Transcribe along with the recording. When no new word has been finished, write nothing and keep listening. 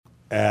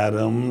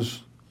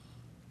Adams,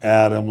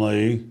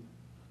 Adamley,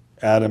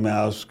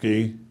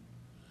 Adamowski,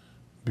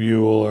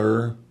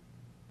 Bueller,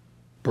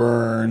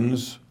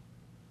 Burns,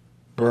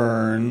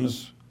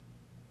 Burns,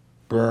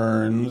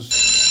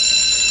 Burns.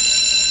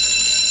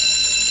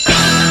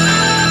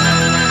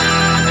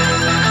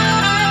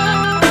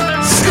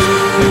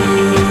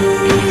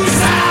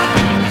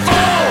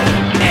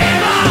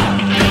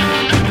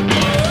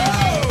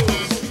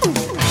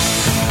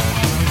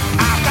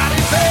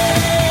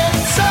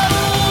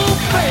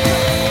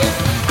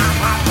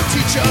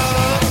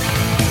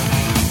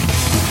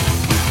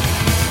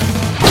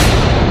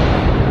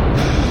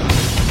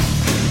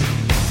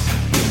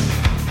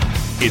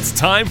 It's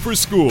time for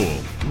school,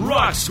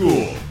 Rock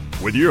School,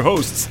 with your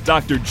hosts,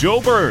 Dr.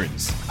 Joe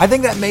Burns. I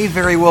think that may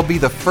very well be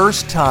the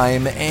first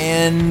time,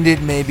 and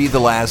it may be the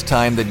last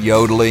time that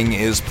yodeling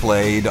is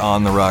played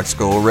on the Rock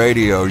School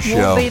radio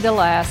show. Won't be the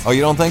last. Oh,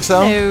 you don't think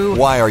so? No.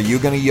 Why, are you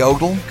going to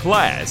yodel?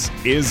 Class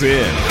is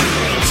in.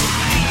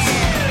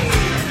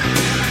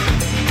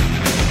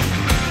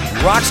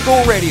 Rock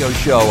School Radio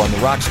Show on the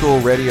Rock School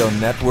Radio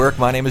Network.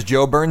 My name is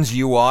Joe Burns.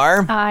 You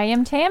are? I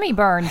am Tammy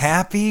Burns.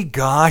 Happy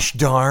gosh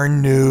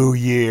darn New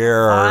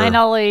Year.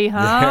 Finally,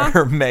 huh?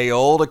 There may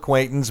old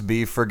acquaintance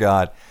be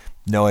forgot.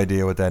 No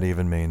idea what that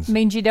even means.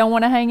 Means you don't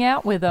want to hang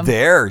out with them.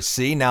 There,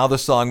 see, now the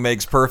song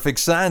makes perfect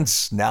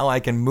sense. Now I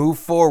can move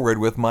forward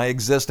with my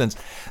existence.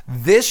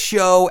 This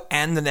show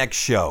and the next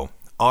show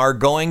are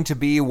going to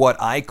be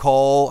what I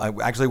call,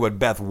 actually what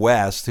Beth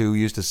West, who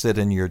used to sit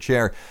in your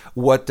chair,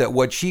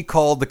 what she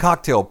called the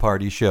cocktail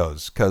party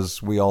shows,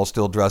 because we all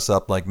still dress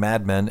up like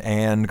madmen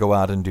and go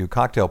out and do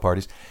cocktail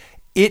parties.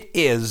 It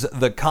is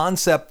the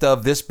concept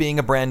of this being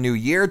a brand new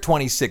year,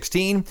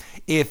 2016.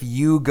 If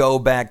you go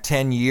back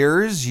 10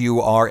 years, you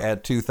are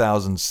at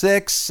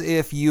 2006.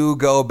 If you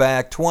go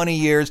back 20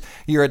 years,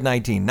 you're at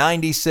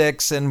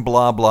 1996, and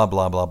blah, blah,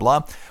 blah, blah,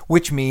 blah,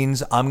 which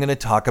means I'm going to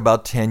talk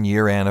about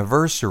 10-year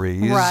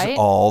anniversaries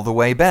all the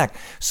way back.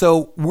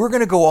 So we're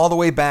going to go all the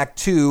way back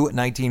to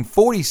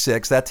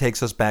 1946. That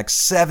takes us back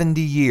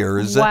 70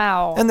 years.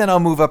 Wow. And then I'll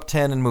move up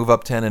 10 and move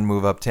up 10 and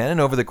move up 10. And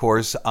over the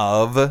course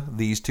of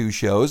these two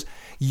shows,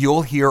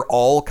 you'll hear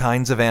all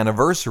kinds of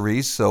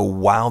anniversaries. So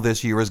while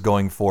this year is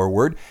going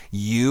forward,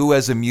 you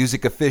as a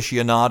music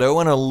aficionado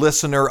and a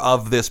listener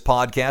of this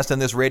podcast and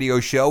this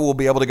radio show will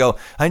be able to go,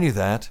 I knew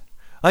that,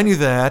 I knew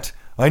that,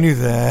 I knew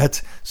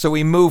that. So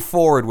we move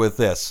forward with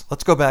this.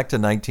 Let's go back to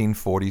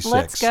 1946.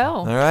 Let's go.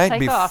 All right?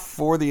 Take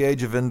Before the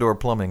age of indoor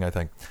plumbing, I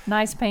think.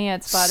 Nice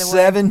pants, by the way.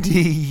 70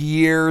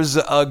 years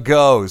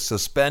ago,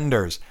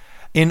 suspenders.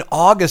 In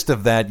August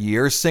of that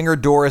year, singer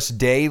Doris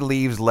Day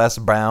leaves Les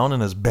Brown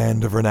and his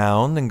band of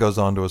renown and goes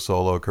on to a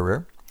solo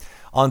career.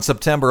 On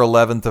September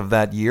 11th of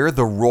that year,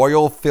 the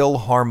Royal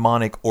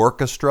Philharmonic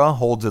Orchestra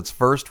holds its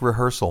first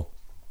rehearsal.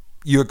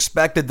 You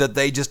expected that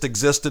they just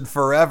existed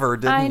forever,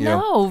 didn't you? I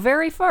know,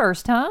 very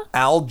first, huh?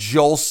 Al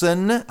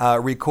Jolson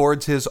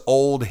records his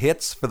old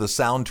hits for the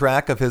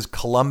soundtrack of his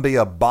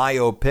Columbia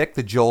biopic,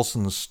 The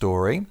Jolson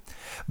Story.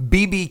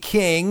 B.B.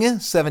 King,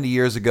 70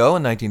 years ago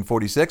in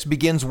 1946,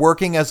 begins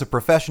working as a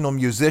professional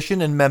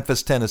musician in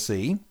Memphis,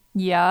 Tennessee.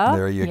 Yeah.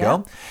 There you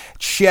go.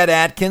 Chet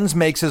Atkins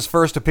makes his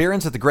first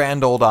appearance at the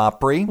Grand Ole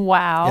Opry.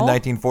 Wow. In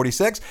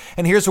 1946.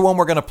 And here's the one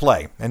we're going to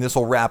play. And this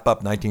will wrap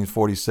up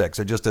 1946.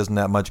 There just isn't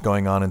that much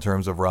going on in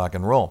terms of rock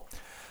and roll.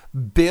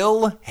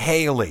 Bill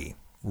Haley.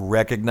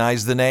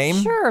 Recognize the name?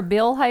 Sure,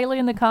 Bill Haley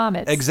and the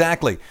Comets.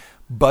 Exactly.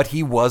 But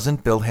he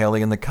wasn't Bill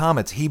Haley and the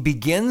Comets. He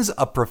begins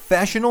a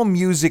professional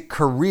music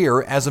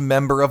career as a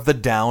member of the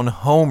Down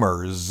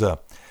Homers.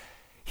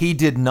 He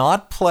did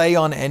not play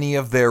on any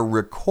of their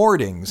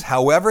recordings.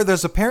 However,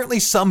 there's apparently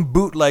some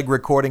bootleg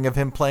recording of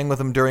him playing with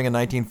them during a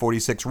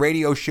 1946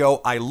 radio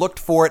show. I looked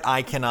for it.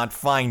 I cannot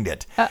find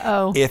it.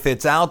 Uh-oh. If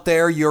it's out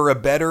there, you're a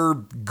better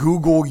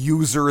Google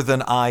user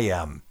than I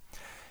am.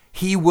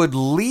 He would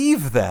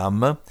leave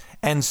them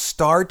and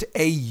start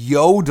a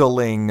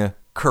yodeling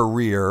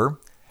career.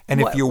 And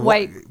if you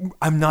wait,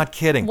 I'm not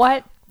kidding.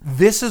 What?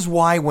 This is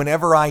why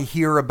whenever I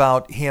hear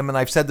about him, and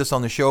I've said this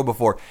on the show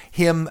before,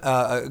 him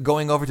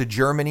going over to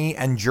Germany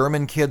and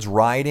German kids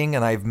riding,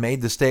 and I've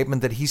made the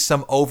statement that he's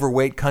some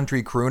overweight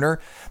country crooner.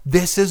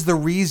 This is the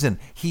reason.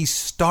 He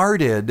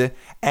started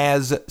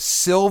as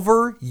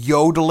Silver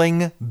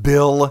Yodeling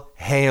Bill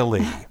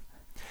Haley.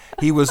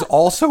 He was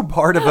also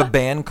part of a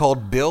band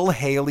called Bill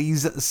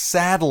Haley's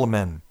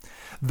Saddlemen.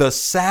 The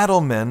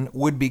Saddlemen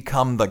would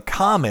become the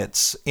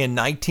Comets in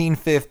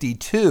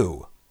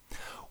 1952.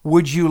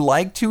 Would you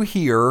like to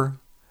hear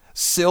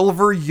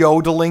Silver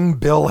Yodeling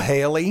Bill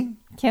Haley?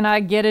 Can I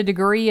get a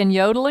degree in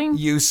yodeling?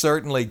 You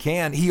certainly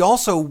can. He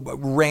also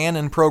ran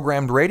and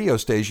programmed radio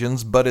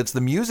stations, but it's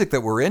the music that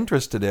we're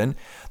interested in.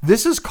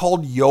 This is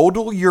called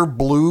Yodel Your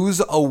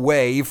Blues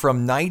Away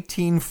from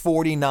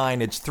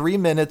 1949. It's 3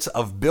 minutes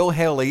of Bill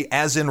Haley,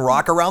 as in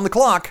Rock Around the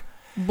Clock.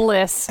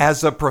 Bliss.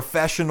 As a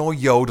professional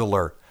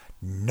yodeler.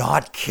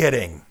 Not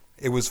kidding.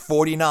 It was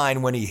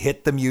 49 when he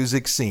hit the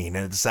music scene,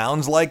 and it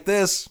sounds like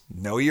this.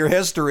 Know your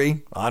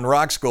history on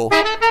Rock School.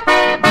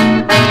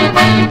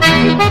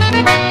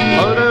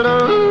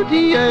 Toodaloo,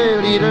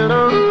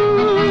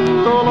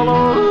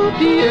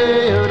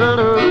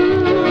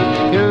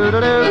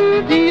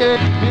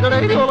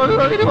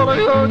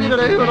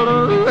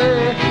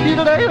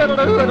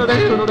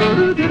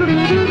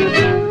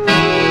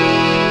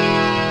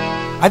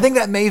 I think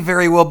that may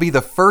very well be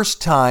the first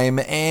time,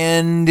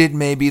 and it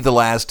may be the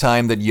last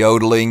time that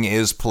yodeling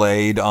is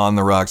played on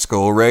the Rock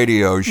School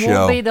radio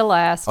show. Won't be the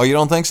last. Oh, you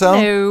don't think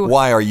so? No.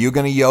 Why, are you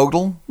going to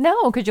yodel?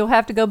 No, because you'll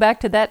have to go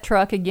back to that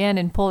truck again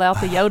and pull out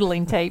the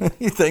yodeling tape.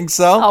 You think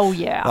so? Oh,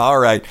 yeah. All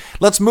right.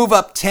 Let's move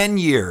up 10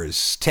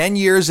 years. 10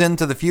 years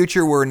into the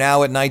future, we're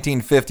now at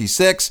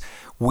 1956.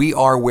 We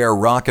are where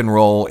rock and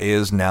roll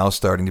is now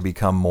starting to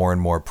become more and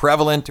more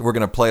prevalent. We're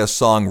going to play a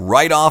song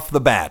right off the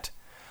bat.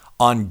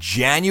 On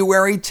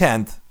January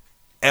 10th,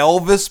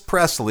 Elvis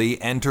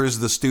Presley enters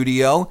the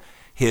studio.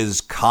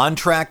 His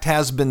contract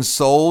has been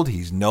sold.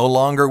 He's no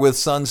longer with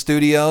Sun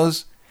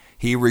Studios.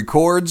 He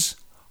records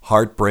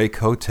Heartbreak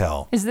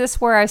Hotel. Is this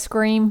where I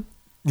scream?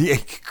 Yeah,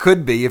 it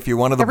could be if you're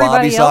one of the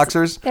Bobby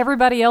Soxers.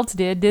 Everybody else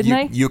did, didn't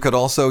they? You could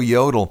also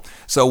yodel.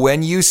 So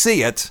when you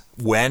see it,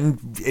 and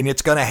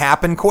it's going to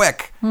happen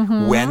quick,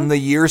 when the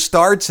year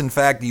starts, in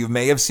fact, you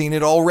may have seen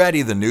it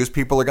already, the news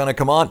people are going to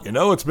come on. You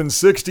know, it's been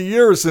 60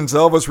 years since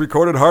Elvis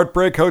recorded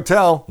Heartbreak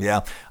Hotel.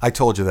 Yeah, I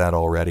told you that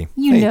already.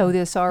 You know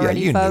this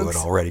already, yeah, you folks. knew it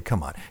already.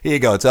 Come on. Here you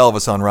go. It's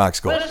Elvis on Rock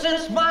School. Well,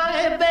 since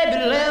my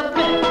baby left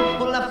me,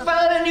 well, I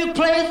found a new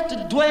place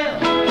to dwell.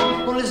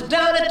 Well, it's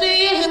down at the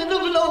end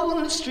of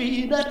Lonely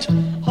Street, that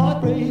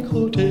Heartbreak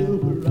Hotel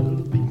where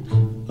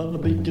I'll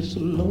be just so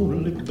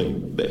lonely,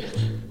 baby.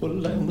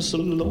 Well, I'm so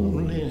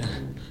lonely,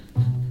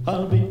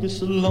 I'll be just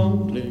so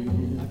lonely,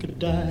 I could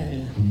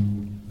die.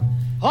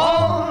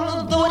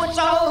 Although it's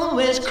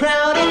always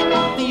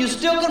crowded, you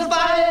still can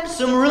find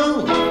some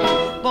room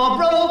for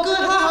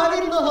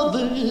broken-hearted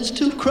lovers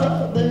to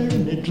cry there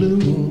in the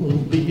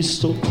gloom. Be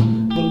so,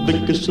 well,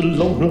 be just so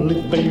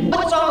lonely, baby.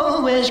 It's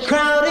always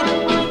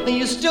crowded,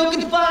 you still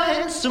can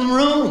find some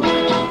room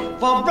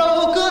for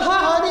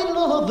broken-hearted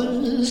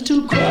lovers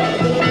to cry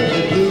there in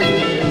the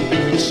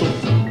gloom. Be so,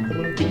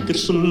 well, be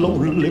so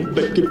lonely,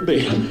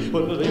 baby.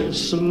 Well, they're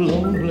so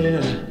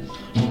lonely.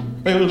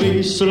 They'll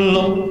be so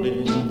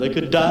lonely they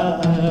could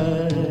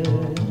die.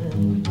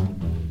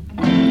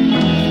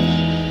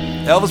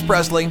 Elvis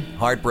Presley,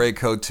 Heartbreak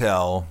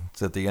Hotel.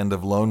 It's at the end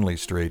of Lonely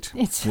Street.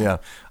 Yeah,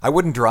 I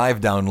wouldn't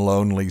drive down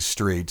Lonely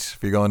Street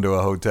if you're going to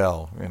a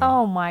hotel. You know.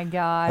 Oh my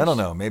gosh! I don't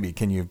know. Maybe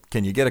can you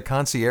get a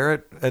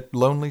concierge at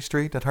Lonely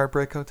Street at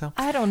Heartbreak Hotel?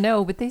 I don't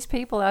know, but these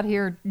people out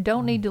here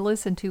don't need to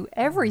listen to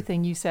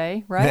everything you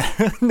say, right?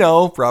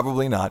 No,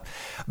 probably not.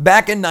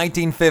 Back in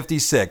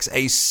 1956,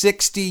 a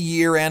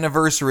 60-year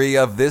anniversary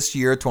of this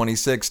year,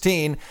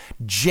 2016,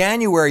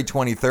 January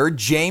 23rd,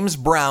 James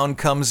Brown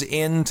comes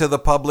into the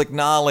public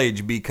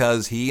knowledge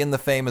because he and the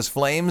Famous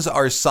Flames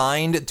are signed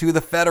to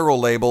the federal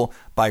label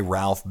by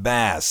Ralph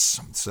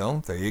Bass.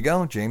 So there you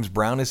go. James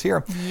Brown is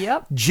here.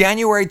 Yep.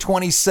 January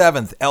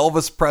 27th,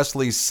 Elvis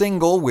Presley's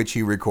single, which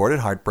he recorded,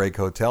 Heartbreak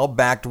Hotel,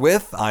 backed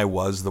with I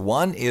Was the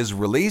One, is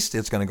released.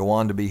 It's going to go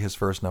on to be his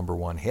first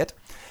 #1 hit.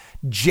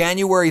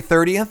 January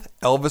 30th,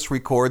 Elvis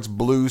records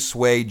Blue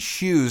Suede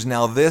Shoes.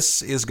 Now,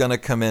 this is going to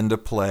come into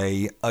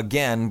play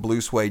again,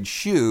 Blue Suede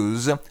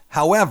Shoes.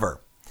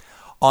 However,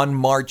 on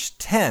March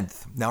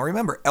 10th, now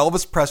remember,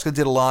 Elvis Presley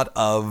did a lot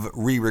of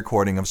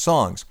re-recording of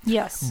songs.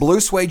 Yes. Blue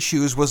Suede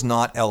Shoes was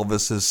not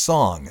Elvis's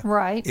song.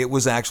 Right. It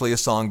was actually a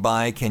song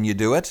by, can you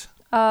do it?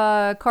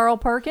 Carl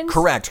Perkins?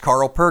 Correct,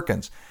 Carl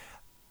Perkins.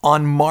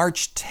 On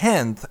March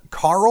 10th,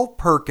 Carl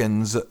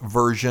Perkins'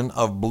 version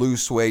of Blue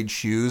Suede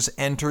Shoes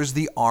enters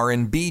the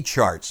R&B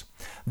charts.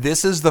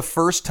 This is the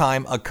first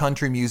time a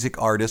country music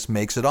artist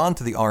makes it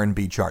onto the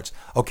R&B charts.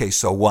 Okay,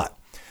 so what?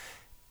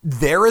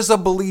 There is a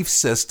belief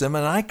system,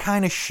 and I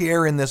kind of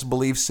share in this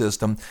belief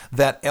system,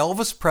 that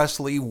Elvis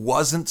Presley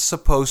wasn't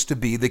supposed to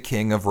be the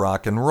king of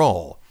rock and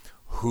roll.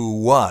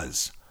 Who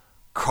was?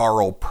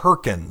 Carl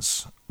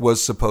Perkins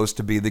was supposed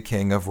to be the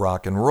king of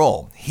rock and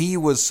roll. He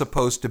was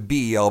supposed to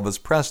be Elvis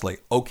Presley.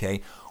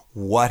 Okay,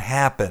 what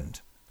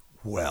happened?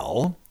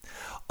 Well,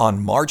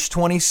 on March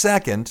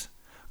 22nd,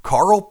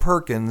 Carl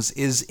Perkins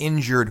is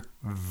injured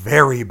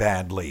very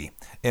badly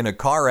in a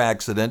car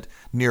accident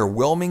near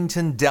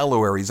Wilmington,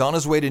 Delaware. He's on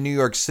his way to New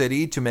York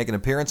City to make an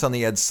appearance on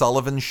the Ed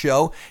Sullivan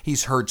Show.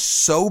 He's hurt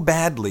so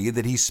badly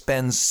that he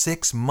spends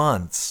 6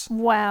 months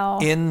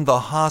in the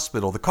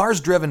hospital. The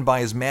car's driven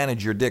by his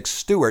manager, Dick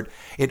Stewart.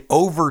 It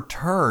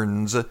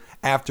overturns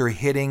after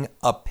hitting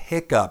a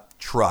pickup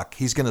truck.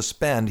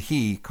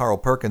 Carl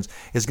Perkins,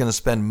 is going to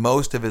spend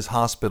most of his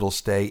hospital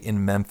stay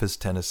in Memphis,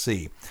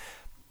 Tennessee.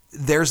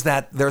 There's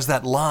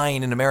that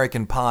line in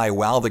American Pie,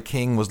 while the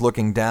king was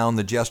looking down,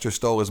 the jester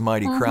stole his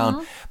mighty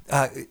crown.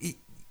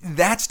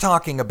 That's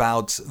talking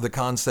about the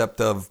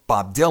concept of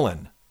Bob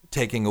Dylan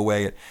taking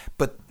away it.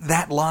 But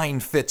that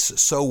line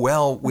fits so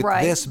well with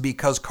this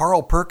because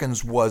Carl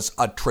Perkins was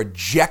a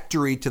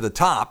trajectory to the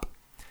top,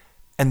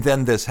 and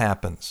then this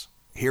happens.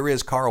 Here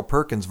is Carl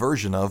Perkins'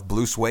 version of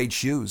Blue Suede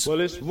Shoes.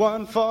 Well, it's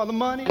 1 for the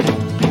money,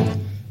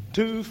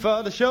 2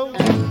 for the show,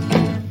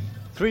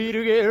 tree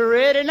to get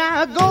ready.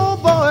 Now go,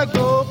 boy,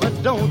 go, but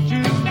don't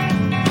you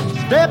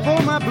step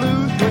on my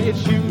blue suede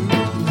shoe.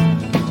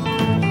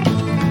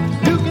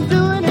 You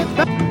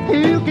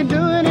can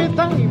do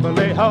anything but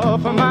lay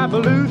off of my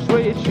blue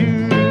suede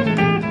shoe.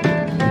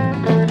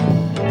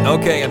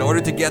 Okay, in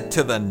order to get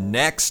to the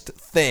next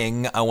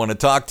thing I want to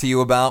talk to you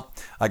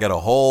about, I got a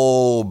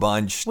whole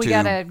bunch We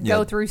got to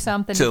go through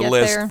something to get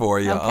list there. for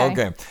you.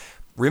 Okay.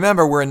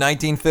 Remember, we're in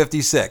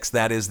 1956.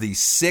 That is the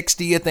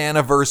 60th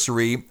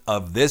anniversary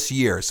of this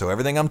year. So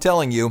everything I'm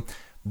telling you,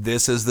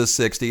 this is the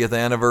 60th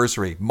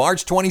anniversary.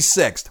 March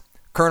 26th,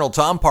 Colonel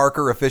Tom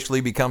Parker officially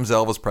becomes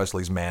Elvis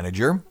Presley's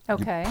manager.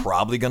 Okay. You're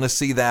probably going to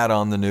see that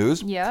on the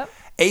news. Yep.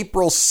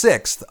 April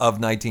 6th of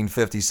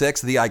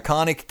 1956, the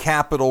iconic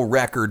Capitol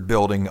Record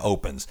Building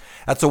opens.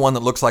 That's the one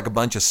that looks like a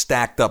bunch of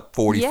stacked up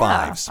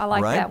 45s. Yeah, I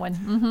like right? that one.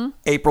 Mm-hmm.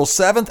 April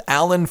 7th,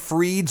 Alan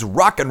Freed's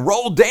Rock and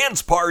Roll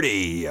Dance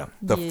Party.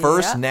 The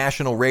first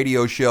national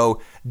radio show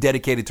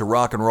dedicated to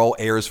rock and roll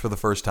airs for the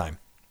first time.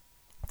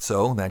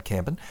 So, that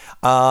camping.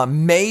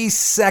 May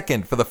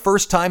 2nd, for the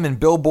first time in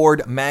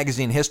Billboard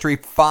magazine history,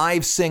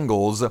 5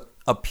 singles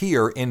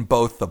appear in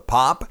both the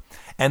pop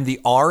and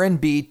the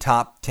R&B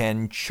top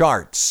 10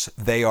 charts.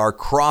 They are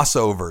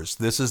crossovers.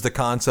 This is the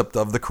concept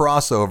of the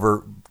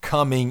crossover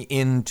coming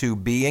into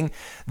being.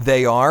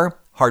 They are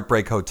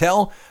Heartbreak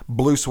Hotel,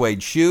 Blue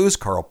Suede Shoes,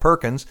 Carl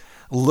Perkins,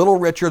 Little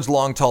Richard's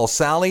Long Tall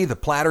Sally, The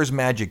Platters'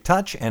 Magic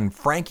Touch, and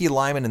Frankie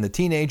Lyman and the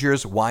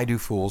Teenagers' Why Do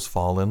Fools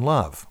Fall in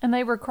Love. And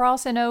they were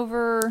crossing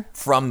over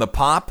From the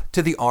pop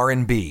to the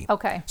R&B.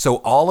 Okay. So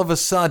all of a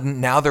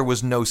sudden, now there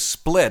was no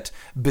split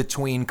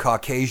between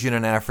Caucasian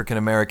and African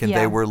American. Yeah.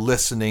 They were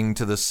listening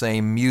to the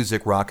same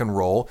music. Rock and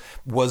roll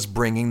was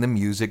bringing the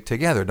music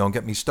together. Don't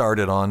get me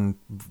started on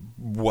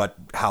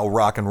how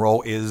rock and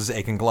roll is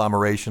a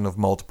conglomeration of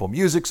multiple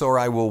musics, or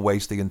I will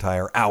waste the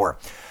entire hour.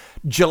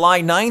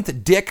 July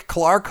 9th, Dick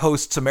Clark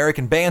hosts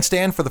American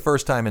Bandstand for the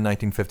first time in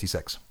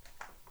 1956.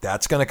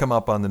 That's going to come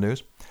up on the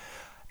news.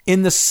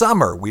 In the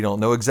summer, we don't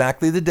know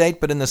exactly the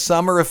date, but in the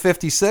summer of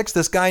 56,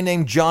 this guy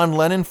named John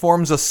Lennon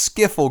forms a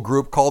skiffle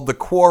group called the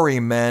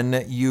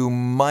Quarrymen. You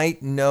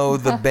might know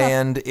the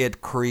band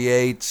it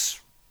creates.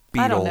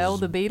 Beatles. I don't know,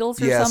 the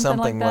Beatles or yeah,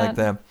 something like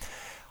that?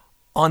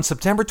 On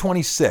September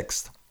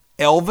 26th,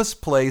 Elvis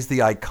plays the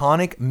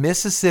iconic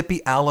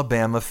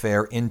Mississippi-Alabama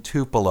Fair in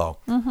Tupelo.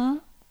 Mm-hmm.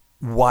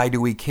 Why do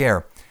we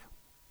care?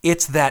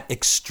 It's that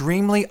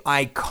extremely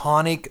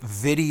iconic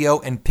video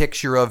and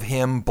picture of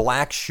him,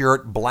 black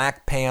shirt,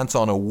 black pants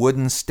on a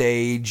wooden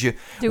stage.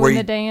 Doing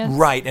the dance?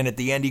 Right, and at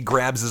the end he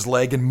grabs his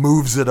leg and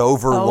moves it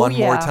over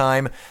more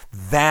time.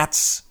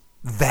 That's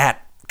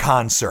that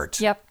concert.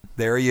 Yep.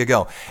 There you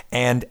go.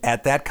 And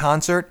at that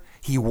concert,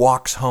 he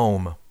walks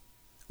home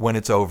when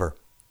it's over.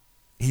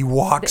 He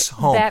walks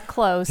home. That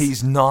close.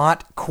 He's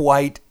not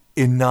quite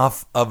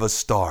enough of a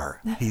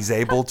star. He's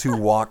able to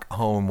walk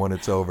home when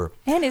it's over.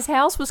 And his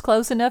house was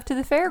close enough to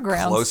the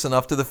fairgrounds. Close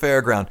enough to the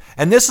fairground.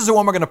 And this is the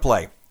one we're going to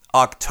play.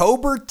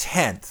 October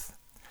 10th,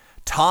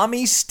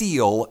 Tommy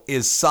Steele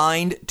is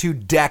signed to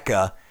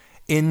Decca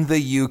in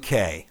the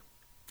UK.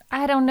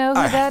 I don't know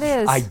who that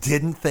is. I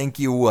didn't think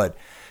you would.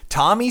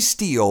 Tommy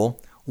Steele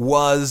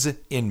was,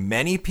 in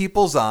many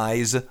people's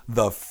eyes,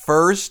 the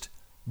first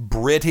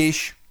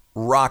British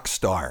rock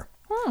star.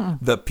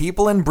 The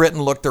people in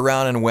Britain looked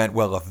around and went,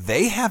 well, if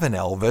they have an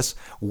Elvis,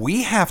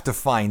 we have to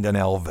find an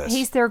Elvis.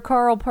 He's their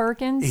Carl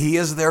Perkins? He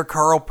is their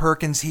Carl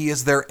Perkins. He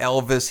is their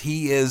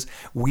Elvis.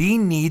 We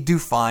need to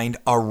find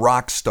a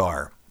rock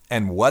star.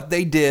 And what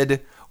they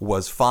did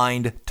was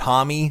find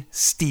Tommy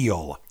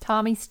Steele.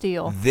 Tommy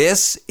Steele.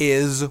 This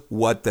is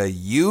what the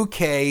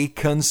UK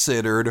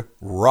considered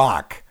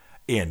rock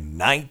in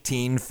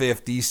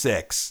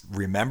 1956.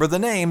 Remember the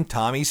name,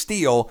 Tommy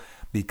Steele,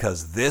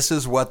 because this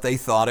is what they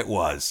thought it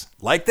was.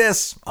 Like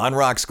this on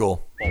Rock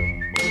School. Well,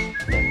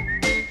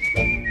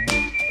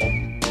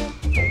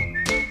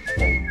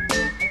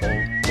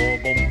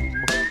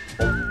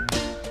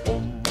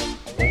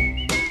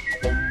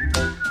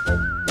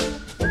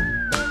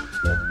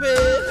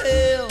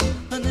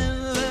 I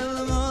never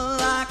felt more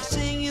like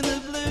singing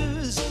the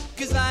blues,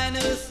 'cause I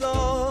never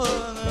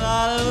thought that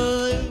I'd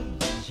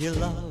lose your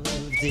love,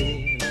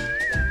 dear.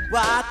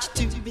 Why'd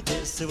you do me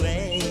this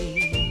way?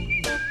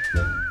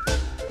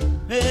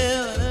 Well,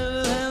 I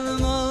never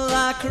felt more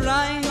like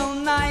crying all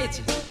night,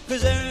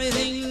 'cause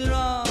everything's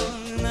wrong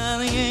and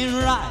nothing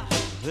ain't right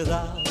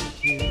without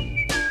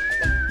you.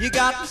 You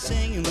got me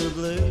singing the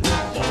blues.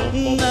 I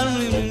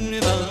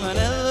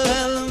never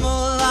felt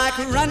more like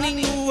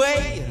running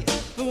away.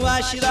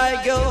 Why should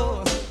I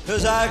go?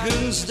 'Cause I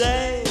couldn't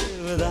stay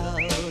without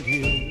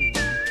you.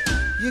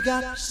 You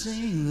got me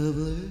singing the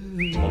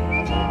blues.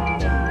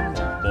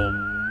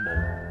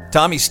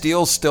 Tommy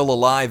Steele's still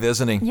alive,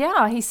 isn't he?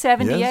 Yeah, he's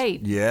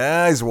 78.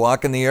 Yeah, he's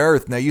walking the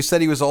earth. Now, you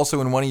said he was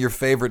also in one of your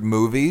favorite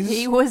movies.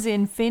 He was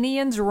in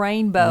Finian's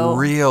Rainbow.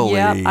 Really?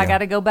 Yep, I got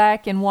to go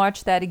back and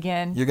watch that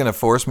again. You're going to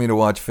force me to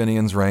watch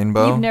Finian's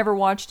Rainbow? You've never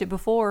watched it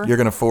before. You're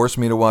going to force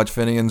me to watch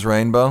Finian's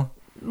Rainbow?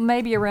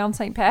 Maybe around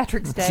St.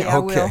 Patrick's Day, I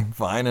will. Okay,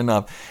 fine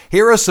enough.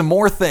 Here are some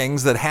more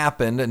things that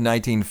happened in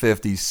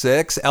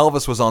 1956.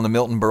 Elvis was on the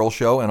Milton Berle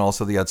Show and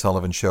also the Ed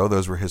Sullivan Show.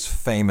 Those were his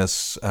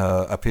famous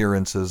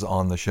appearances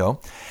on the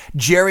show.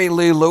 Jerry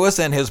Lee Lewis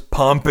and his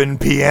pumpin'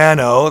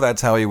 piano,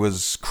 that's how he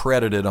was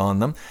credited on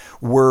them,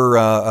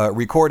 were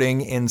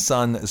recording in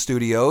Sun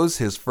Studios.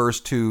 His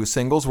first two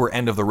singles were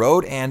End of the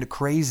Road and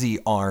Crazy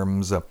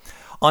Arms.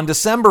 On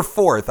December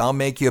 4th, I'll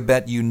make you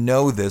bet you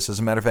know this. As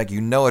a matter of fact, you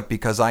know it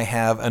because I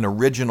have an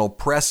original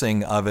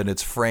pressing of it.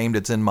 It's framed.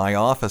 It's in my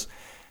office.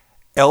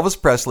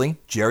 Elvis Presley,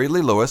 Jerry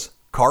Lee Lewis,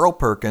 Carl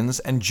Perkins,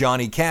 and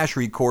Johnny Cash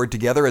record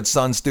together at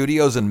Sun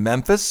Studios in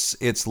Memphis.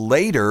 It's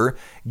later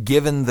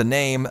given the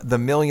name The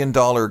 $1 Million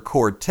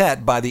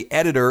Quartet by the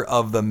editor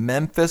of the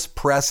Memphis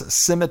Press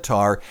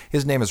Scimitar.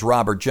 His name is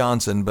Robert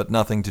Johnson, but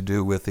nothing to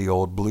do with the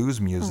old blues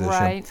musician.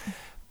 Right.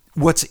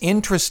 What's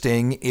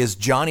interesting is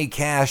Johnny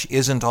Cash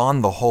isn't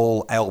on the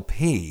whole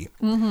LP.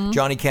 Mm-hmm.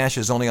 Johnny Cash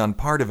is only on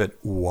part of it.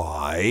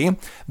 Why?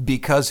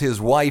 Because his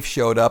wife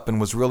showed up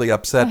and was really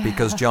upset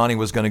because Johnny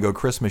was going to go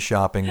Christmas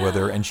shopping with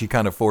her, and she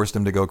kind of forced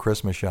him to go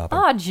Christmas shopping.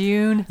 Ah,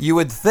 June. You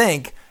would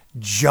think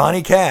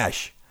Johnny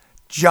Cash,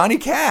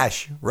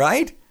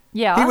 right?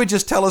 Yeah. He would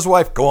just tell his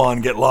wife, go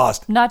on, get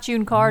lost. Not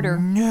June Carter.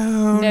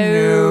 No.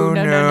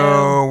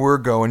 We're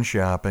going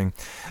shopping.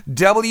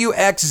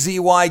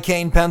 WXZY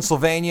Kane,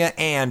 Pennsylvania,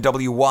 and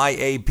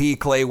WYAP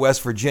Clay,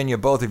 West Virginia.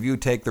 Both of you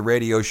take the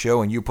radio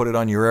show and you put it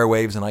on your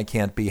airwaves, and I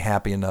can't be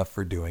happy enough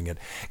for doing it.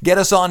 Get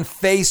us on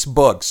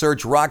Facebook.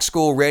 Search Rock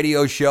School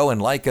Radio Show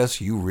and like us.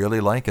 You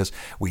really like us.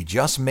 We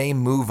just may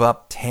move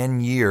up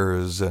 10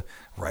 years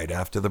right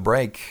after the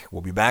break.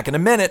 We'll be back in a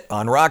minute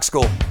on Rock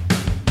School.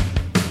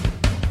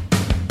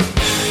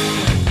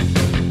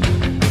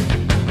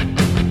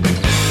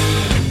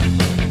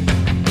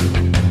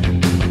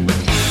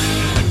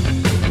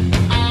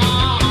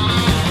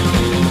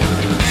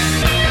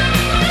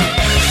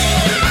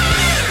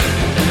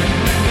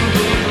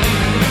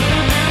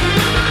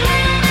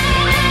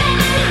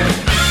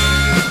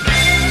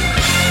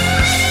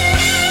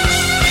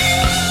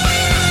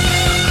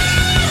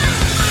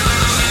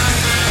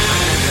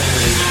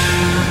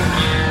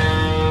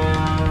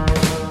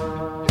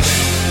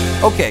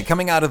 Okay,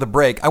 coming out of the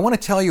break, I want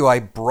to tell you I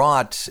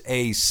brought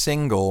a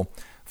single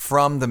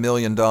from the $1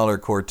 Million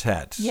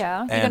Quartet. Yeah,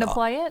 you're going to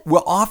play it?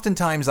 Well,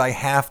 oftentimes I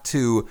have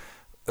to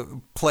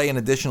play an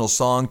additional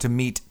song to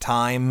meet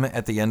time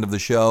at the end of the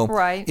show.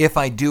 Right. If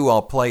I do,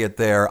 I'll play it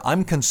there.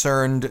 I'm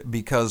concerned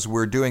because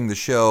we're doing the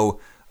show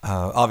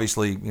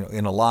obviously,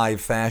 in a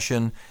live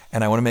fashion,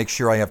 and I want to make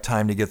sure I have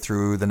time to get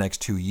through the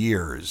next 2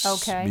 years.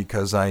 Okay.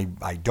 Because I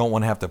don't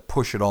want to have to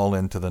push it all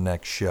into the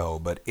next show.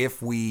 But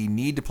if we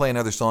need to play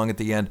another song at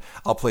the end,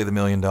 I'll play the $1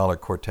 Million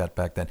Quartet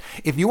back then.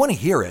 If you want to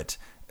hear it,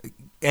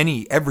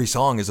 every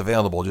song is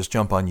available. Just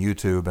jump on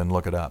YouTube and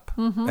look it up.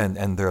 Mm-hmm.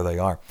 And there they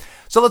are.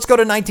 So let's go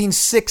to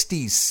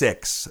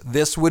 1966.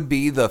 This would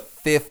be the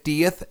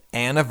 50th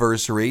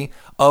anniversary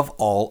of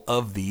all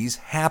of these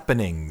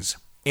happenings.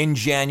 In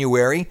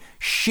January,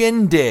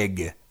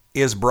 Shindig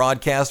is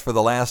broadcast for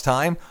the last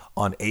time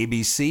on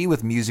ABC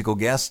with musical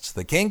guests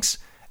The Kinks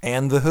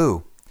and The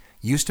Who.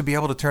 Used to be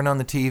able to turn on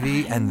the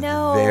TV, and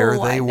there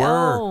they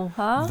were.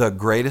 Huh? The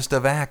greatest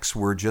of acts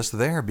were just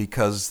there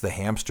because the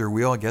hamster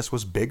wheel, I guess,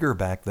 was bigger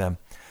back then.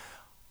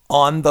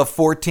 On the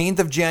 14th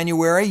of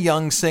January,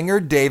 young singer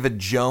David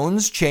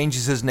Jones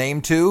changes his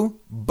name to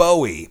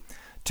Bowie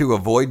to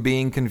avoid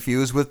being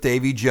confused with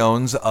Davy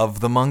Jones of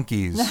the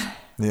Monkees.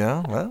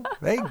 Yeah, well,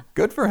 hey,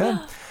 good for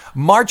him.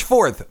 March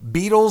 4th,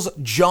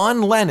 Beatles'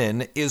 John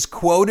Lennon is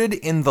quoted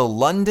in the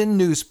London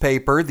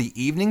newspaper, The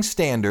Evening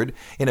Standard,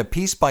 in a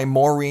piece by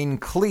Maureen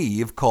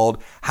Cleave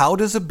called How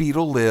Does a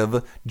Beatle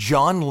Live?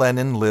 John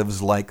Lennon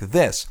Lives Like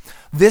This.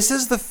 This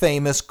is the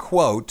famous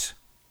quote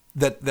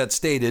that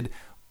stated,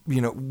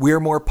 we're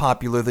more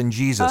popular than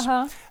Jesus.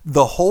 Uh-huh.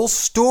 The whole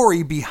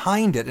story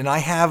behind it, and I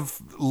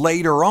have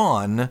later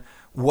on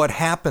what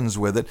happens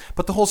with it,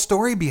 but the whole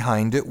story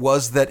behind it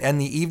was that in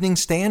the Evening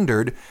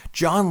Standard,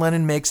 John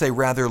Lennon makes a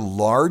rather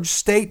large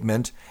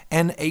statement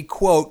and a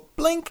quote,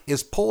 blink,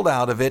 is pulled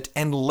out of it,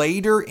 and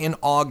later in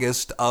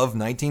August of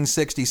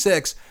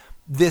 1966,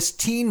 this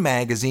teen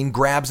magazine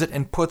grabs it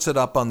and puts it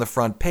up on the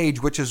front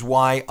page, which is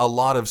why a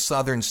lot of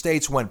southern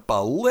states went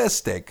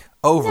ballistic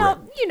over it.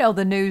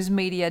 The news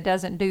media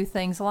doesn't do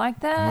things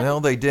like that.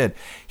 Well, they did.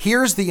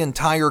 Here's the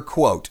entire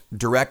quote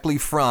directly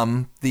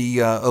from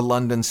the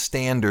London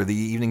Standard, the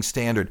Evening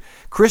Standard.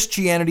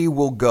 Christianity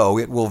will go.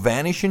 It will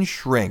vanish and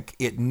shrink.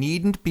 It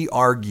needn't be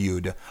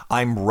argued.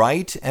 I'm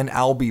right and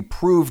I'll be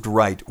proved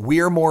right.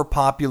 We're more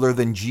popular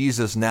than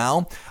Jesus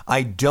now.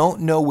 I don't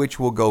know which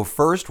will go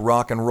first,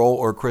 rock and roll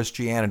or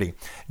Christianity.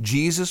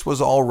 Jesus was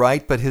all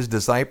right, but his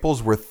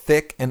disciples were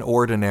thick and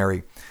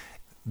ordinary.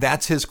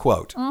 That's his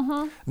quote.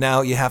 Mm-hmm.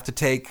 Now, you have to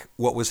take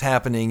what was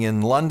happening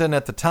in London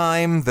at the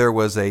time. There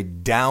was a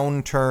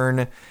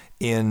downturn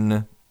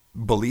in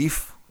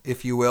belief,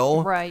 if you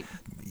will. Right.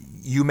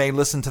 You may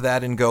listen to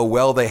that and go,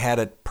 well, they had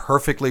it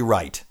perfectly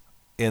right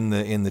in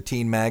the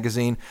teen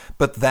magazine,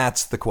 but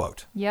that's the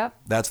quote. Yep.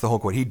 That's the whole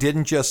quote. He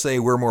didn't just say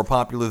we're more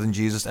popular than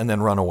Jesus and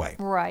then run away.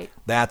 Right.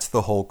 That's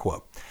the whole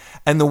quote.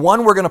 And the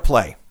one we're going to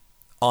play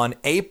on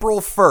April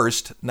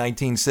 1st,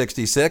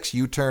 1966,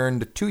 you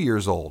turned 2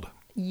 years old.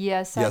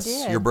 Yes, I did.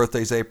 Yes, your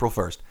birthday's April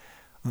 1st.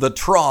 The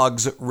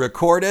Trogs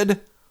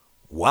recorded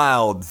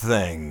Wild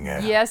Thing.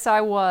 Yes,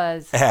 I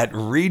was. At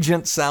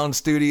Regent Sound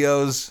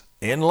Studios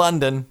in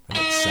London. And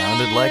it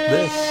sounded like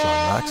this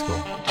on Rock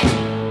School.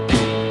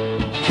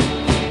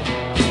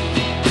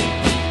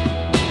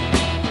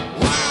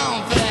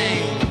 Wild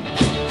thing,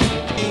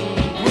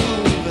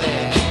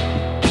 groovy.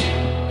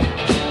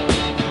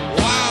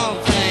 Wild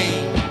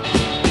thing.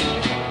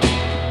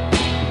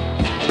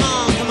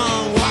 Come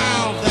on,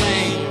 wild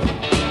thing.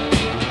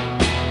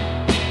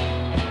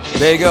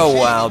 There you go,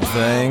 Wild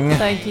Thing.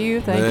 Thank you.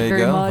 Thank There you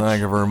very go. much.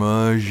 Thank you very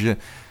much.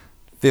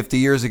 50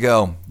 years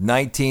ago,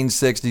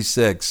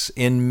 1966,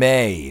 in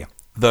May,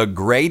 the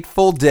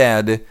Grateful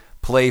Dead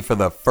play for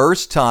the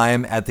first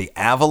time at the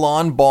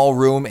Avalon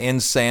Ballroom in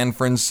San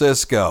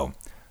Francisco.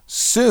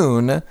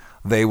 Soon,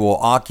 they will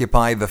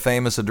occupy the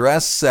famous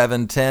address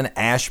 710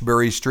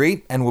 Ashbury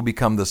Street and will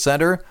become the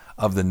center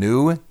of the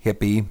new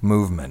hippie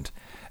movement.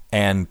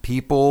 And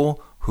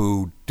people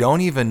who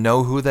don't even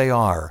know who they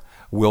are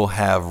will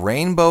have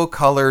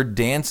rainbow-colored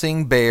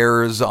dancing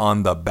bears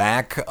on the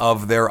back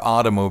of their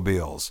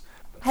automobiles.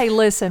 Hey,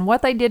 listen,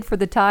 what they did for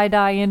the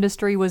tie-dye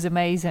industry was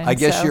amazing. I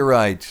guess so you're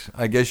right.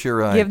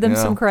 Give them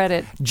some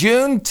credit.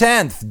 June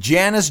 10th,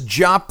 Janis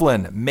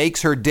Joplin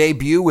makes her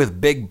debut with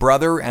Big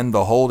Brother and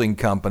the Holding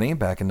Company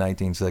back in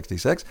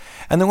 1966.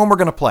 And the one we're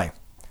going to play,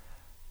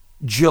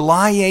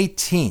 July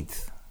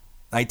 18th,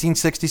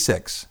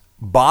 1966,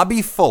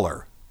 Bobby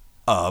Fuller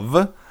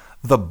of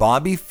the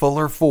Bobby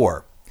Fuller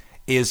Four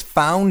is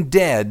found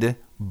dead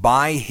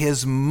by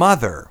his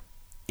mother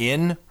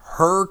in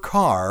her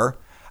car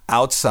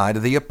outside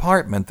of the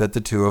apartment that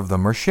the two of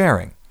them are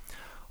sharing.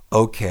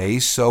 Okay,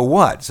 so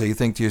what? So you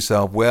think to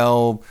yourself,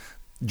 well,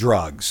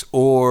 drugs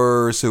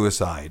or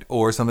suicide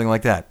or something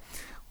like that.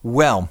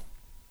 Well,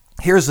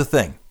 here's the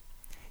thing.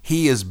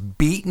 He is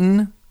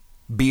beaten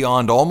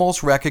beyond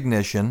almost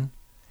recognition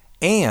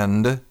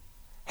and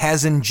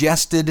has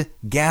ingested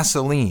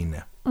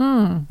gasoline.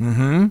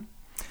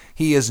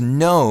 He is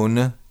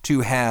known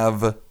to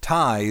have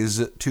ties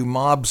to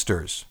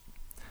mobsters.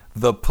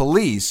 The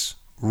police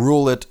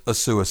rule it a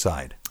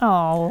suicide.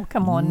 Oh,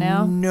 come on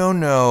now. No.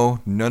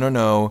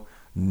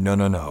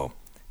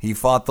 He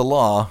fought the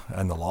law,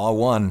 and the law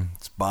won.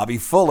 It's Bobby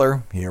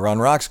Fuller here on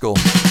Rock School.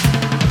 Law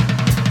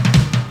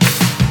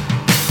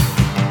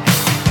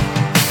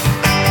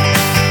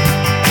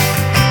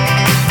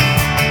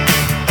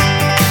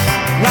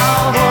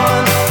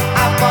won,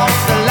 I fought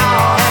the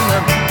law and the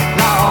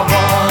law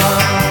won.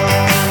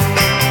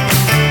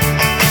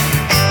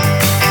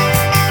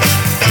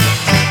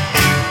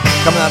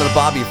 Coming out of the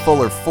Bobby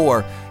Fuller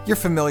 4, you're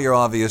familiar,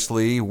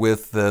 obviously,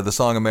 with the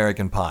song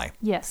American Pie.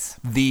 Yes.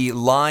 The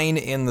line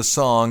in the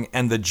song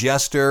and the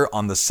jester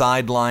on the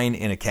sideline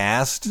in a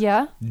cast.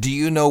 Yeah. Do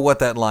you know what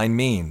that line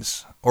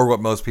means? Or what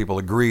most people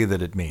agree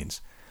that it means?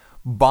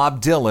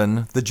 Bob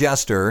Dylan, the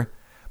jester,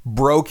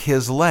 broke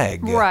his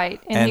leg.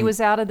 Right. And he was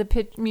out of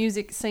the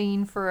music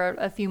scene for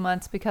a few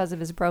months because of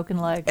his broken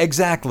leg.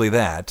 Exactly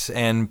that.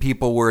 And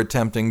people were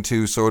attempting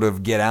to sort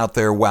of get out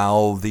there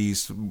while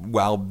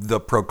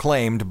the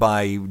proclaimed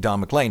by Don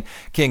McLean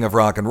King of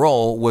Rock and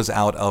Roll was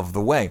out of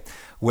the way.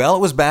 Well, it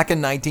was back in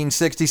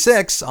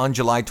 1966, on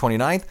July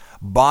 29th,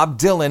 Bob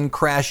Dylan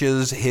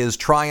crashes his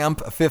Triumph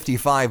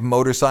 55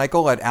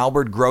 motorcycle at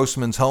Albert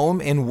Grossman's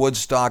home in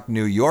Woodstock,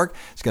 New York.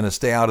 He's going to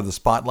stay out of the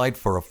spotlight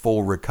for a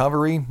full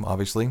recovery.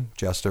 Obviously,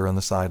 jester on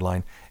the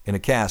sideline in a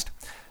cast.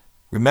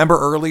 Remember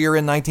earlier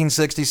in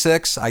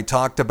 1966, I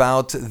talked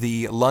about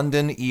the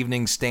London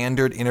Evening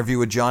Standard interview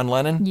with John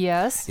Lennon?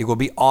 Yes. It will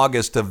be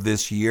August of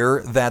this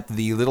year that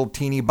the little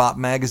teeny bop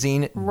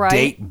magazine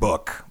Date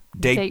Book.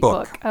 Date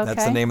Book. Okay.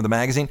 That's the name of the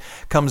magazine.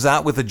 Comes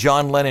out with a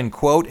John Lennon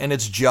quote, and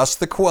it's just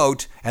the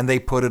quote, and they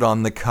put it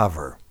on the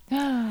cover.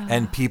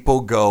 And people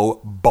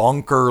go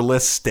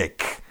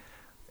bonkerlistic.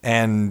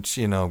 And,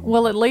 you know...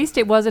 Well, at least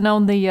it wasn't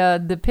on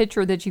the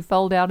picture that you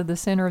fold out of the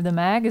center of the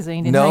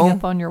magazine and hang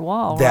up on your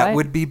wall, that right?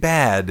 would be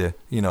bad.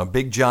 You know,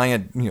 big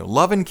giant,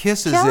 Love and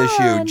Kisses John,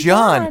 issue.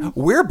 John.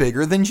 We're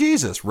bigger than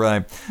Jesus.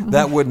 Right.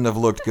 That wouldn't have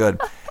looked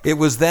good. It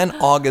was then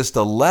August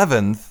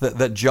 11th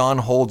that John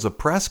holds a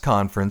press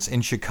conference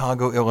in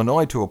Chicago,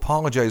 Illinois to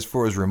apologize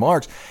for his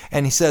remarks.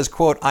 And he says,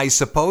 quote, "I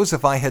suppose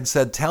if I had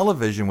said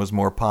television was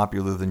more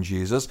popular than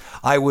Jesus,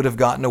 I would have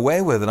gotten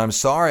away with it. I'm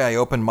sorry I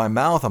opened my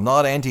mouth. I'm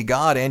not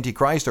anti-God,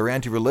 anti-Christ, or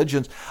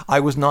anti-religions. I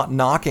was not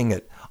knocking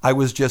it. I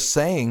was just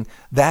saying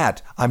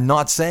that. I'm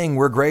not saying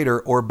we're greater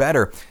or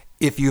better."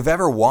 If you've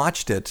ever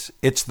watched it,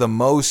 it's the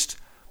most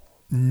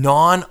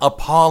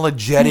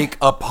non-apologetic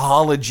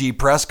apology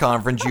press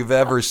conference you've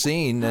ever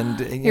seen. And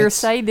Here,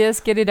 say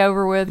this, get it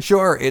over with.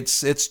 Sure,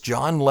 it's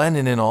John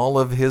Lennon in all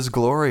of his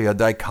glory, a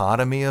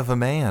dichotomy of a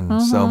man.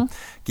 So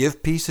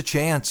give peace a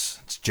chance.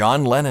 It's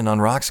John Lennon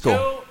on Rock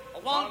School.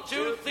 1,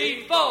 2,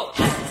 3, 4.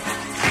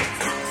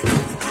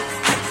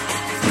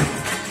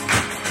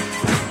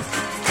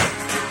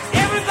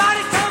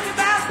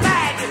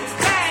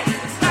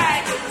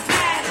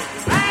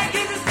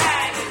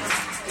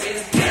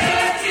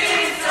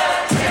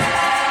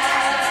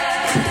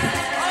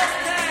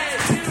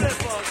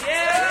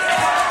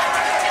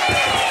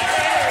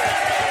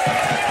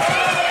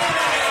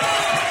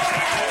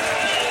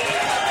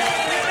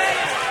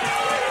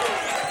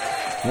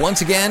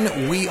 Once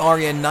again, we are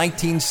in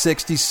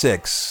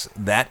 1966.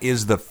 That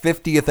is the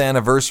 50th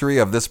anniversary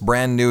of this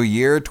brand new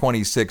year,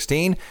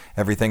 2016.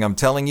 Everything I'm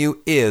telling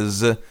you is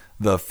the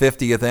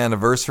 50th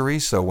anniversary,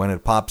 so when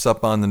it pops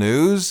up on the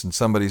news and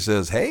somebody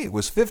says, hey, it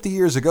was 50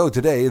 years ago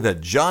today that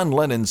John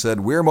Lennon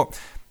said we're more...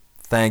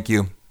 Thank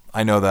you.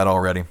 I know that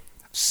already.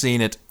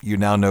 Seen it. You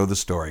now know the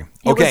story.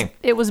 Okay.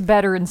 It was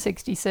better in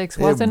 66,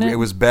 wasn't it? It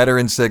was better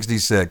in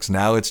 66.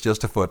 Now it's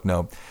just a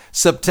footnote.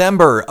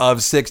 September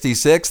of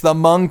 66, the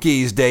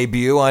Monkees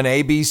debut on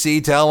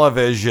ABC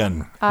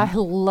television. I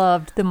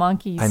loved the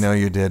Monkees. I know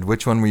you did.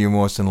 Which one were you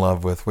most in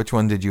love with? Which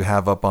one did you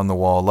have up on the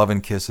wall? Love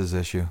and Kisses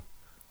issue.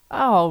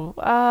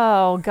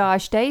 Oh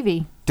gosh,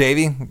 Davey.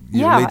 Davey?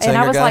 Yeah, lead singer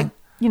and I was guy?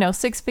 like,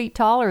 6 feet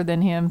taller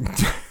than him.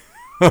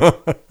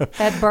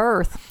 At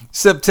birth.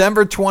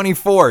 September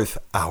 24th,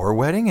 our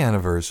wedding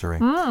anniversary.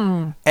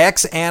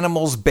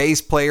 Ex-Animals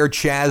bass player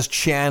Chaz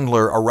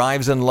Chandler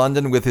arrives in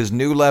London with his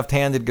new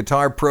left-handed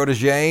guitar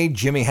protege,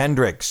 Jimi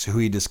Hendrix, who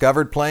he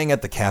discovered playing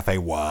at the Café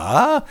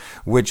Wha,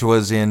 which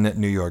was in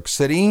New York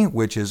City,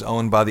 which is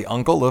owned by the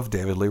uncle of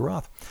David Lee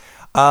Roth.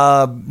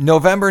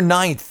 November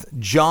 9th,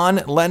 John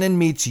Lennon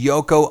meets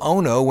Yoko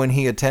Ono when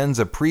he attends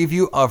a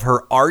preview of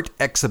her art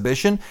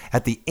exhibition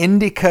at the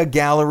Indica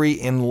Gallery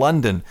in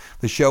London.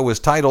 The show was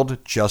titled,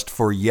 just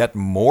for yet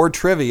more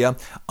trivia,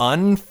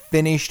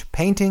 Unfinished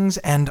Paintings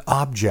and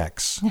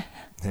Objects.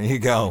 There you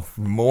go.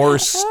 More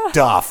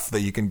stuff that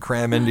you can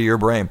cram into your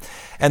brain.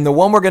 And the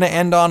one we're going to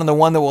end on and the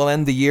one that will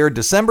end the year,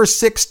 December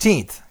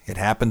 16th. It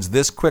happens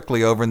this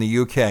quickly over in the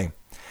UK.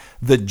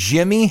 The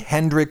Jimi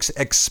Hendrix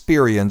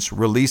Experience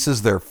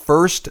releases their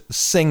first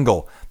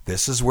single.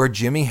 This is where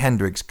Jimi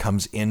Hendrix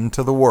comes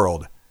into the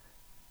world.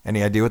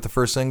 Any idea what the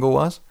first single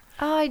was?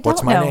 I don't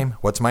What's my know. name?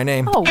 What's my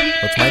name? Oh.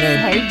 What's my name?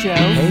 Hey, Joe.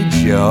 Hey,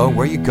 Joe.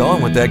 Where you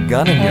going with that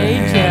gun in your Hey,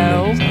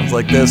 hand? Joe. Sounds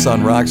like this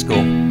on Rock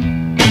School.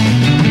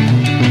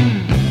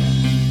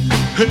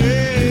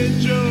 Hey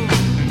Joe,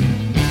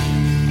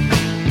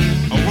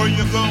 where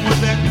you going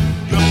with that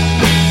gun?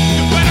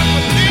 You better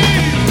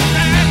believe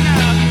right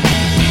now.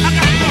 I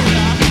got to go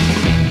now.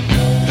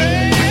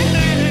 Hey Joe,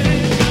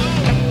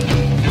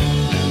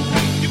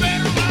 you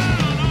better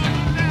run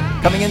on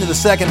now. Coming into the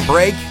second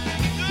break,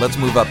 let's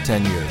move up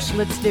 10 years.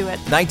 Let's do it.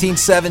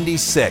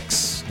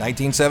 1976.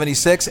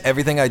 1976,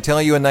 everything I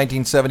tell you in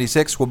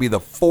 1976 will be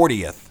the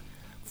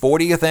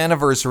 40th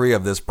anniversary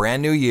of this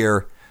brand new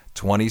year,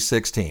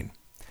 2016.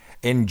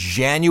 In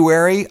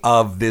January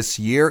of this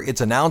year, it's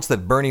announced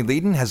that Bernie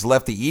Leadon has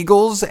left the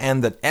Eagles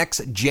and that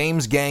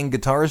ex-James Gang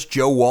guitarist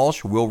Joe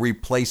Walsh will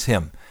replace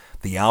him.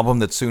 The album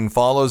that soon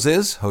follows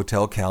is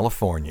Hotel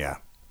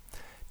California.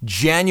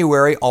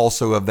 January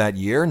also of that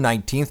year,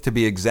 19th to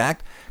be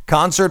exact,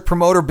 concert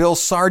promoter Bill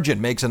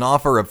Sargent makes an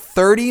offer of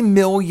 $30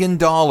 million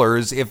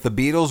if the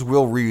Beatles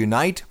will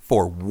reunite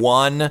for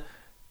one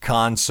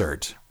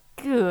concert.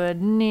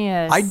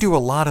 Goodness. I'd do a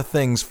lot of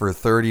things for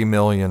 $30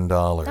 million.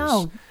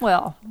 Oh,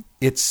 well,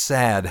 It's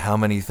sad how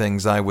many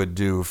things I would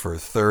do for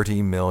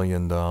 $30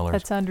 million.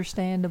 that's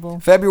understandable.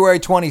 February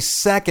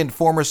 22nd,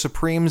 former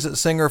Supremes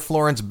singer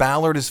Florence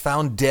Ballard is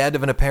found dead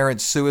of an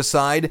apparent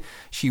suicide.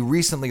 She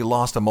recently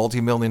lost a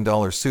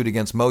multi-million-dollar suit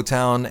against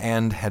Motown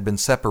and had been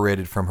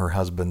separated from her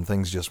husband.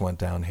 Things just went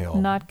downhill.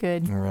 Not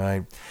good.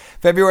 Right.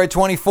 February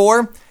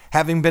 24,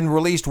 having been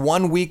released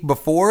 1 week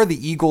before,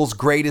 the Eagles'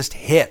 Greatest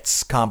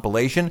Hits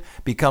compilation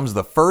becomes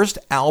the first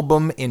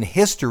album in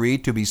history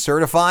to be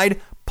certified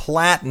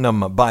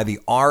platinum by the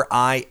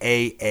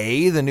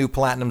RIAA. The new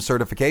platinum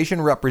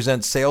certification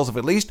represents sales of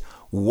at least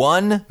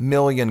 1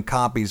 million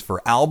copies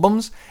for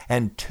albums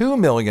and 2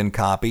 million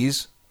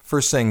copies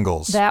for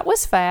singles. That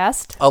was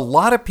fast. A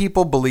lot of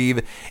people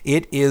believe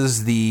it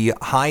is the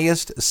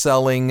highest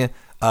selling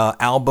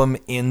album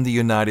in the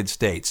United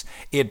States.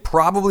 It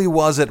probably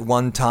was at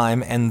one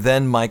time, and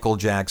then Michael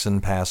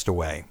Jackson passed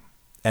away,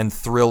 and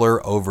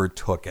Thriller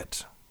overtook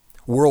it.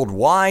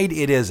 Worldwide,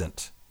 it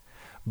isn't.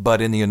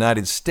 But in the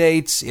United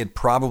States, it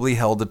probably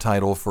held the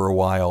title for a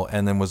while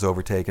and then was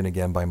overtaken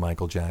again by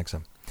Michael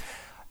Jackson.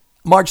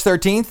 March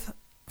 13th,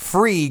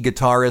 Free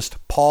guitarist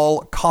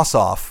Paul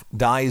Kossoff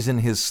dies in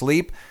his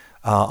sleep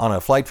on a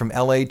flight from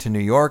L.A. to New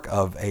York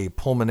of a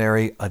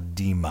pulmonary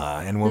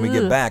edema. And when we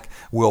get back,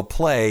 we'll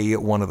play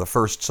one of the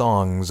first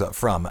songs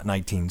from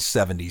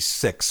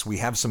 1976. We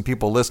have some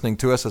people listening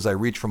to us as I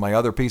reach for my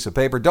other piece of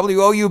paper.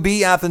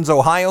 WOUB, Athens,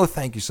 Ohio.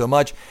 Thank you so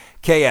much.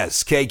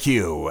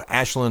 KSKQ,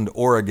 Ashland,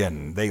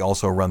 Oregon. They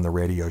also run the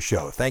radio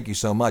show. Thank you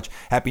so much.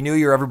 Happy New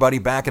Year, everybody.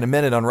 Back in a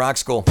minute on Rock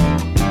School.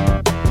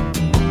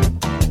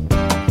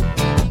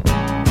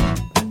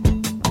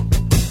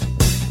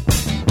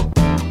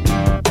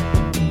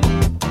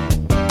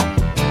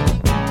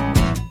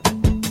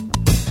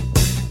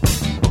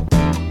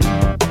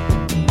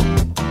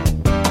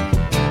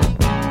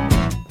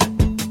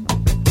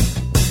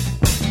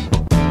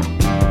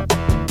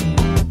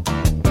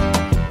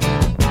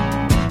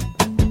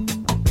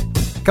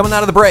 Coming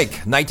out of the break,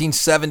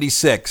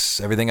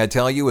 1976. Everything I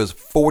tell you is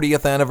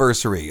 40th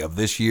anniversary of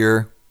this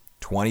year,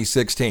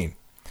 2016.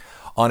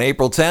 On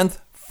April 10th,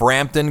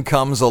 Frampton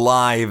Comes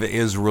Alive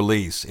is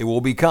released. It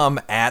will become,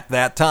 at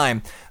that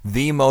time,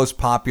 the most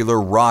popular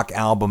rock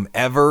album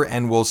ever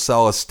and will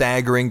sell a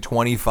staggering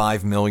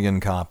 25 million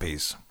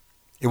copies.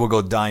 It will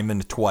go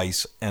diamond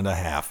twice and a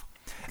half.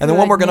 And the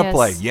one we're going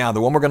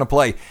to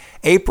play,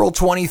 April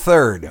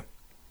 23rd,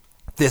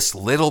 this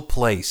little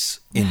place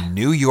in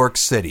New York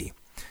City,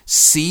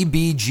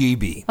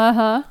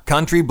 CBGB,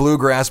 Country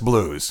Bluegrass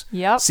Blues,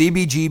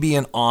 CBGB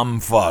and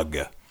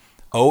OMFUG,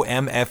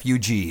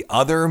 OMFUG,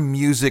 Other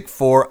Music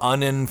for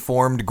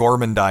Uninformed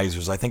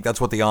Gormandizers. I think that's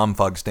what the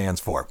OMFUG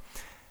stands for.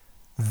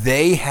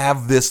 They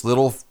have this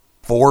little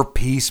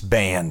 4-piece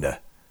band.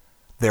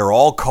 They're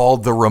all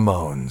called the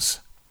Ramones.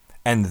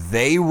 And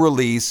they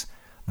release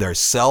their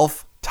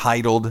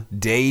self-titled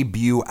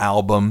debut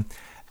album,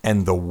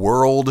 and the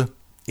world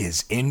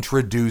is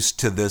introduced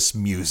to this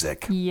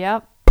music.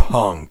 Yep.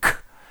 Punk.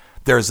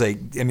 The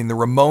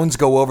Ramones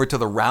go over to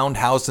the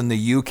Roundhouse in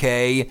the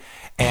UK,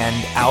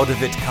 and out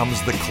of it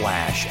comes the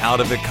Clash. Out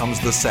of it comes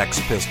the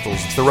Sex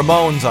Pistols. It's the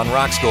Ramones on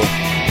Rock School.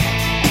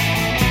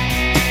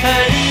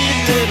 Hey,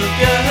 little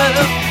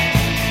girl,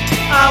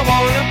 I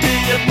wanna be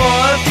your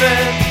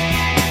boyfriend.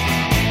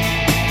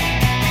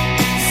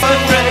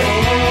 Boyfriend.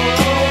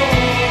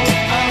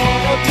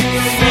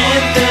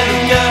 Sweet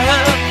little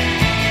girl,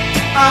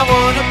 I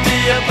wanna be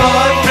your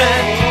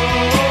boyfriend.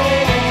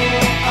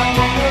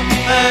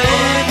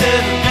 Hey,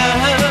 little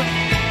girl,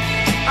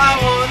 I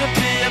wanna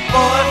be your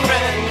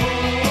boyfriend.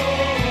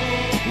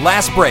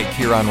 Last break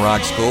here on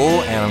Rock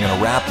School, and I'm going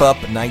to wrap up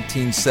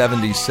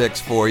 1976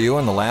 for you.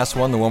 And the last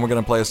one, the one we're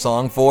going to play a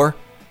song for,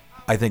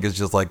 I think is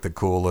just like the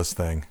coolest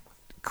thing.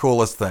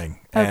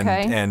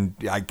 And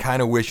I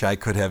kind of wish I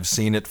could have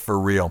seen it for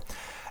real.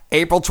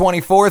 April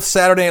 24th,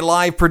 Saturday Night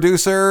Live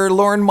producer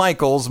Lorne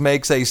Michaels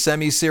makes a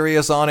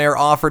semi-serious on-air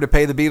offer to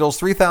pay the Beatles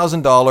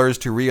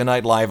 $3,000 to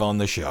reunite live on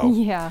the show.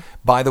 Yeah.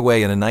 By the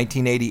way, in a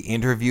 1980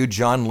 interview,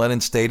 John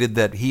Lennon stated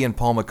that he and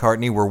Paul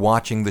McCartney were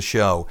watching the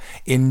show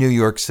in New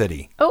York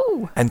City.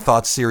 Oh. And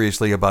thought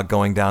seriously about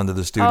going down to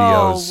the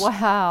studios. Oh,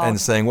 wow.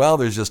 And saying, well,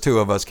 there's just two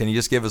of us. Can you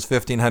just give us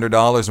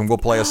 $1,500 and we'll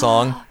play a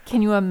song?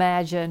 Can you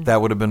imagine?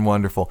 That would have been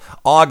wonderful.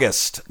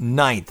 August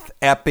 9th,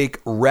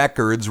 Epic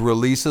Records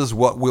releases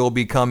what will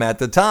become at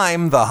the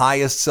time the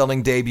highest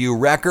selling debut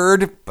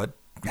record, but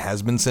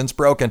has been since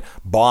broken,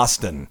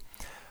 Boston.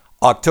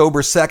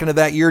 October 2nd of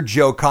that year,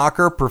 Joe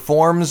Cocker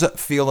performs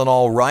Feelin'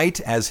 All Right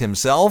as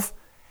himself,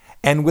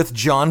 and with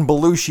John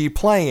Belushi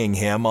playing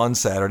him on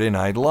Saturday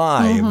Night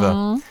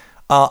Live.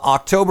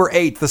 October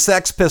 8th, the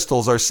Sex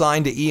Pistols are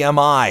signed to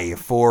EMI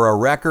for a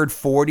record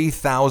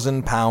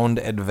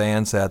 £40,000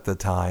 advance at the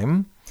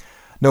time.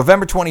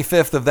 November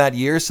 25th of that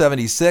year,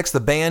 76,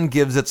 the band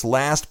gives its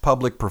last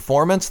public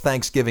performance,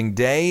 Thanksgiving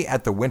Day,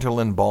 at the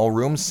Winterland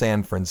Ballroom,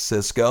 San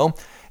Francisco.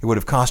 It would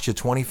have cost you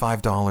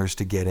 $25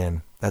 to get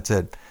in. That's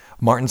it.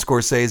 Martin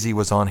Scorsese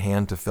was on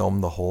hand to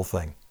film the whole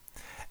thing.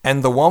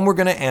 And the one we're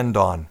going to end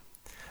on,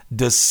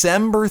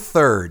 December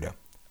 3rd,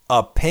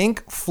 a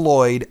Pink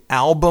Floyd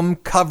album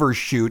cover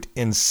shoot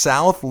in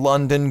South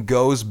London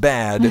goes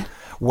bad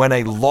when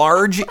a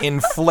large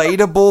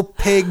inflatable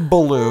pig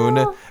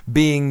balloon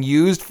being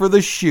used for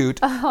the shoot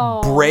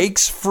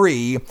breaks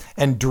free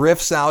and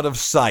drifts out of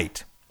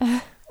sight.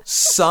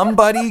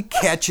 Somebody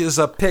catches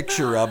a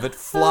picture of it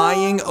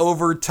flying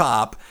over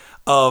top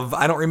of,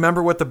 I don't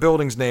remember what the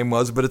building's name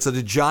was, but it's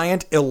a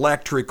giant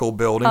electrical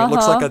building. It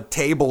looks like a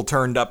table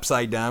turned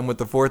upside down with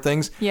the four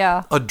things.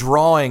 Yeah. A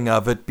drawing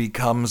of it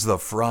becomes the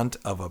front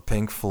of a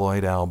Pink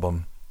Floyd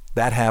album.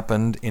 That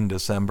happened in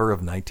December of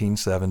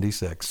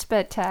 1976.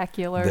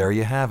 Spectacular. There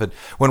you have it.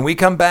 When we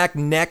come back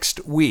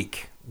next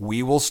week,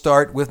 we will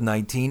start with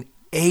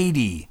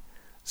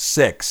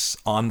 1986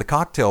 on the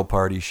Cocktail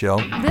Party Show.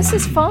 This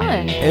is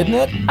fun. Isn't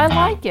it? I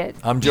like it.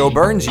 I'm Joe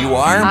Burns. You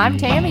are? I'm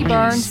Tammy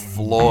Burns.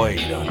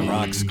 Floyd on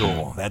Rock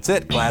School. That's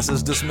it. Class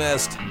is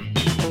dismissed.